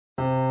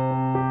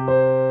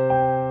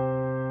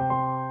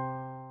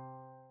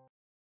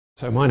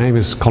So my name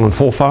is Colin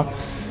Forfar,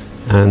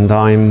 and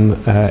I'm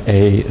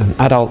an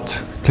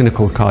adult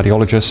clinical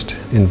cardiologist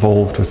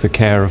involved with the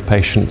care of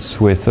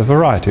patients with a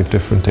variety of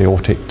different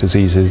aortic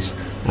diseases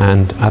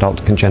and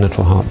adult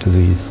congenital heart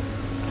disease.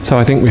 So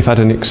I think we've had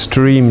an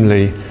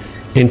extremely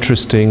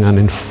interesting and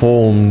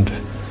informed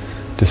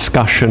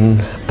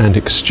discussion and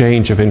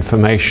exchange of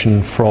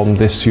information from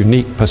this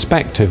unique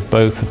perspective,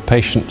 both of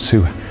patients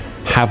who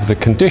have the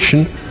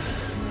condition,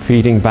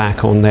 feeding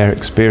back on their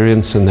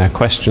experience and their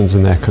questions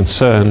and their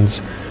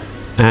concerns,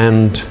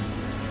 and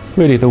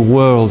really the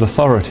world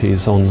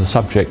authorities on the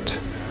subject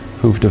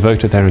who've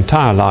devoted their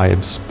entire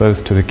lives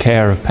both to the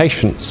care of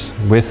patients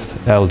with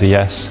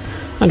LDS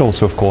and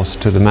also, of course,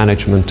 to the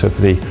management of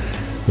the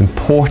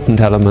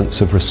important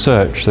elements of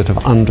research that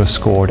have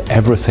underscored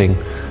everything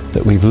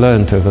that we've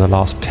learned over the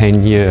last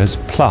 10 years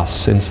plus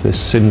since this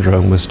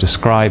syndrome was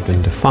described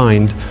and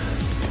defined.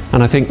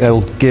 And I think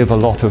they'll give a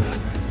lot of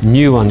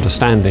new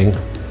understanding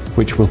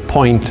which will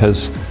point,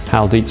 as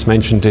Hal Dietz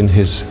mentioned in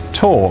his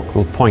talk,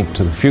 will point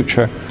to the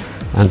future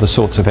and the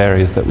sorts of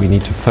areas that we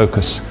need to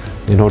focus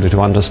in order to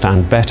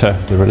understand better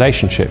the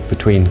relationship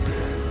between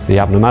the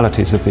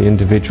abnormalities of the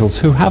individuals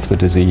who have the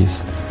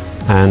disease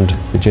and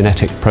the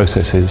genetic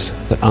processes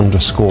that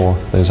underscore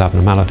those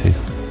abnormalities.